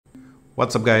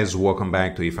What's up guys, welcome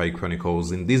back to EFI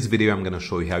Chronicles. In this video I'm going to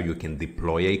show you how you can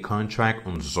deploy a contract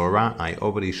on Zora. I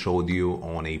already showed you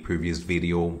on a previous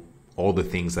video all the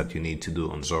things that you need to do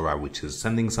on Zora, which is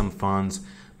sending some funds,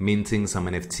 minting some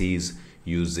NFTs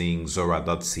using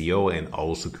Zora.co, and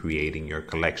also creating your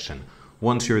collection.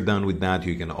 Once you're done with that,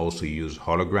 you can also use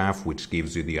Holograph, which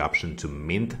gives you the option to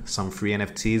mint some free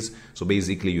NFTs. So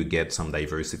basically you get some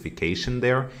diversification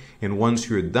there. And once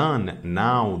you're done,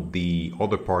 now the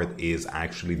other part is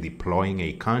actually deploying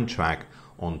a contract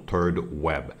on Third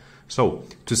Web. So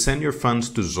to send your funds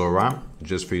to Zora,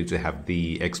 just for you to have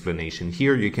the explanation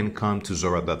here, you can come to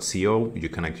Zora.co, you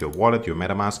connect your wallet, your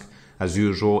MetaMask as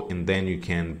usual, and then you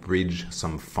can bridge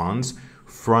some funds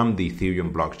from the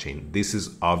Ethereum blockchain. This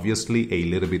is obviously a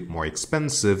little bit more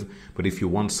expensive, but if you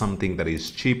want something that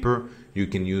is cheaper, you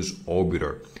can use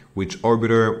Orbiter, which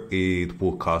Orbiter, it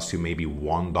will cost you maybe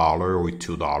 $1 or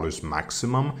 $2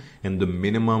 maximum, and the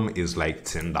minimum is like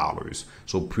 $10.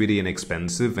 So pretty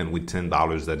inexpensive, and with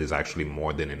 $10 that is actually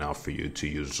more than enough for you to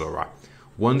use Zora.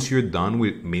 Once you're done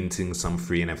with minting some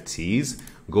free NFTs,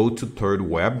 go to Third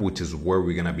Web, which is where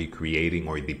we're gonna be creating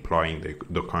or deploying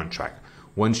the contract.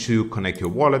 Once you connect your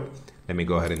wallet, let me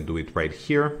go ahead and do it right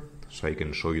here so I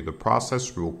can show you the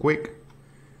process real quick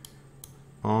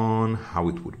on how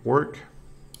it would work.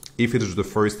 If it is the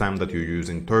first time that you're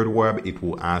using Third Web, it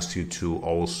will ask you to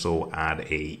also add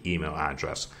a email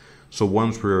address. So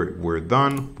once we're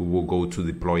done, we will go to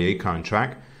deploy a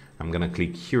contract. I'm gonna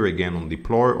click here again on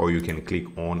deploy, or you can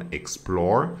click on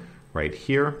explore right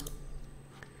here.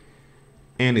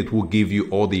 And it will give you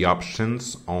all the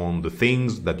options on the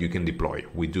things that you can deploy.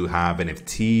 We do have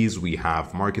NFTs, we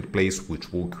have marketplace,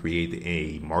 which will create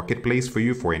a marketplace for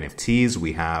you for NFTs.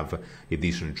 We have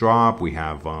edition drop, we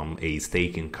have a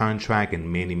staking contract,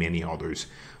 and many others.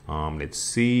 Let's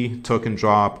see, token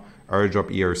drop,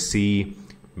 airdrop ERC,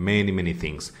 many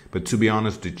things. But to be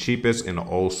honest, the cheapest and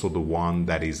also the one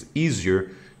that is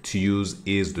easier to use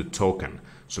is the token.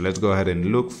 So let's go ahead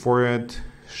and look for it.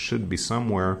 Should be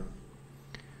somewhere.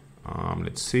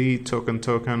 Let's see,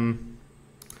 token.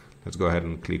 Let's go ahead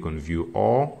and click on view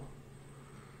all.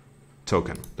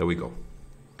 Token, there we go.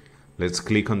 Let's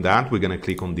click on that. We're gonna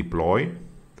click on deploy.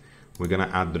 We're gonna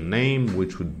add the name,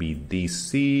 which would be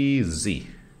DCZ.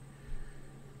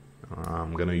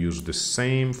 I'm gonna use the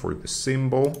same for the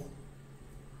symbol.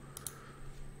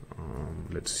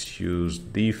 Let's use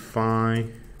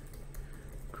DeFi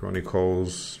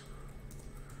Chronicles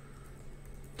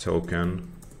token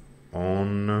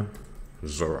on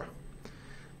Zora.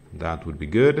 That would be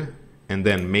good. And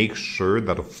then make sure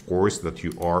that, of course, that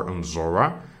you are on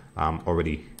Zora. I'm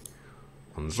already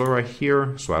on Zora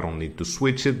here, so I don't need to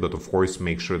switch it, but of course,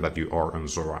 make sure that you are on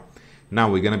Zora.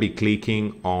 Now we're gonna be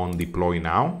clicking on deploy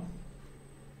now.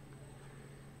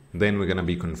 Then we're gonna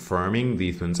be confirming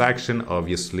the transaction,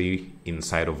 obviously,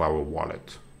 inside of our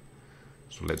wallet.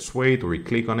 So let's wait, we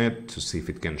click on it to see if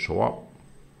it can show up.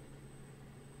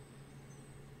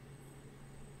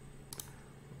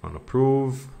 On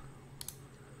approve,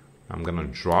 I'm gonna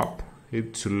drop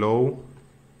it to low.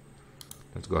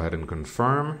 Let's go ahead and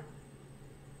confirm.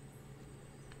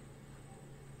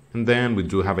 And then we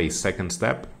do have a second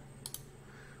step,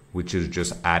 which is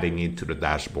just adding it to the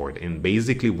dashboard. And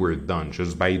basically we're done.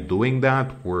 Just by doing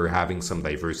that, we're having some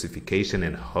diversification,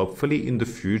 and hopefully in the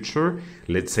future,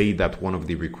 let's say that one of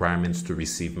the requirements to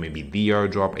receive maybe the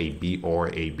airdrop,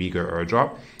 or a bigger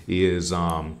airdrop is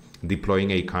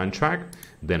deploying a contract,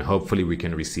 then hopefully we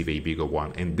can receive a bigger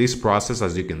one. And this process,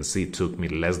 as you can see, took me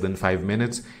less than 5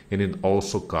 minutes, and it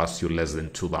also costs you less than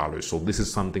 $2. So this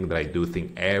is something that I do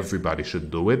think everybody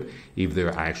should do it if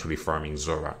they're actually farming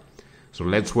Zora. So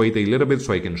let's wait a little bit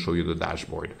so I can show you the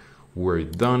dashboard. We're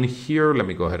done here. Let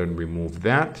me go ahead and remove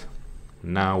that.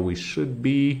 Now we should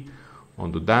be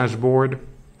on the dashboard,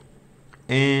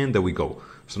 and there we go.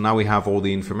 So now we have all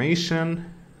the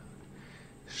information.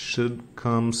 Should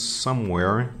come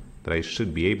somewhere that I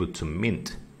should be able to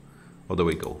mint. Oh, there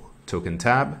we go. Token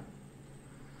tab.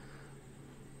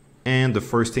 And the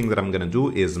first thing that I'm gonna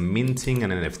do is minting an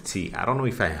NFT. I don't know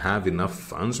if I have enough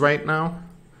funds right now,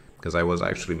 because I was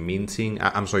actually minting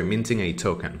a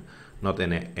token, not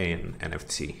an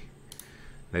NFT.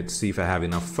 Let's see if I have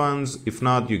enough funds. If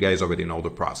not, you guys already know the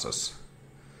process.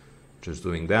 Just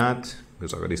doing that,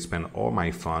 because I already spent all my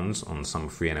funds on some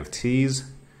free NFTs.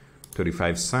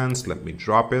 35 cents, let me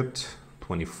drop it.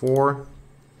 24,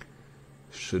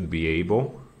 should be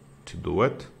able to do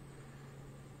it.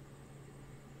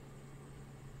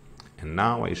 And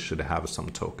now I should have some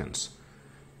tokens.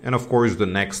 And of course, the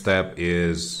next step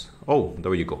is, oh,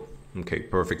 there you go. Okay,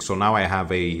 perfect. So now I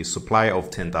have a supply of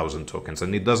 10,000 tokens,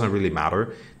 and it doesn't really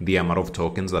matter the amount of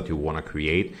tokens that you want to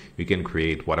create. You can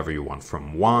create whatever you want,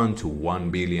 from 1 to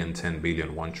 1 billion, 10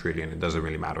 billion, 1 trillion. It doesn't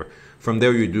really matter. From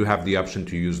there, you do have the option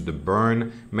to use the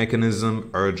burn mechanism,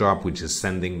 airdrop, which is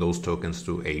sending those tokens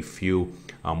to a few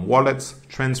wallets,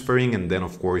 transferring, and then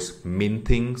of course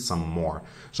minting some more.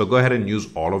 So go ahead and use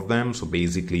all of them. So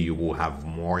basically you will have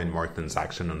more and more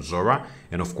transaction on Zora,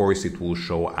 and of course it will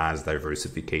show as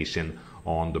diversification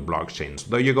on the blockchain. So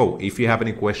there you go. If you have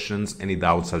any questions, any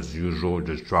doubts, as usual,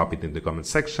 just drop it in the comment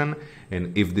section.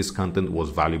 And if this content was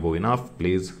valuable enough,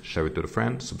 please share it to a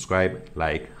friend, subscribe,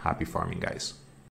 like. Happy farming, guys.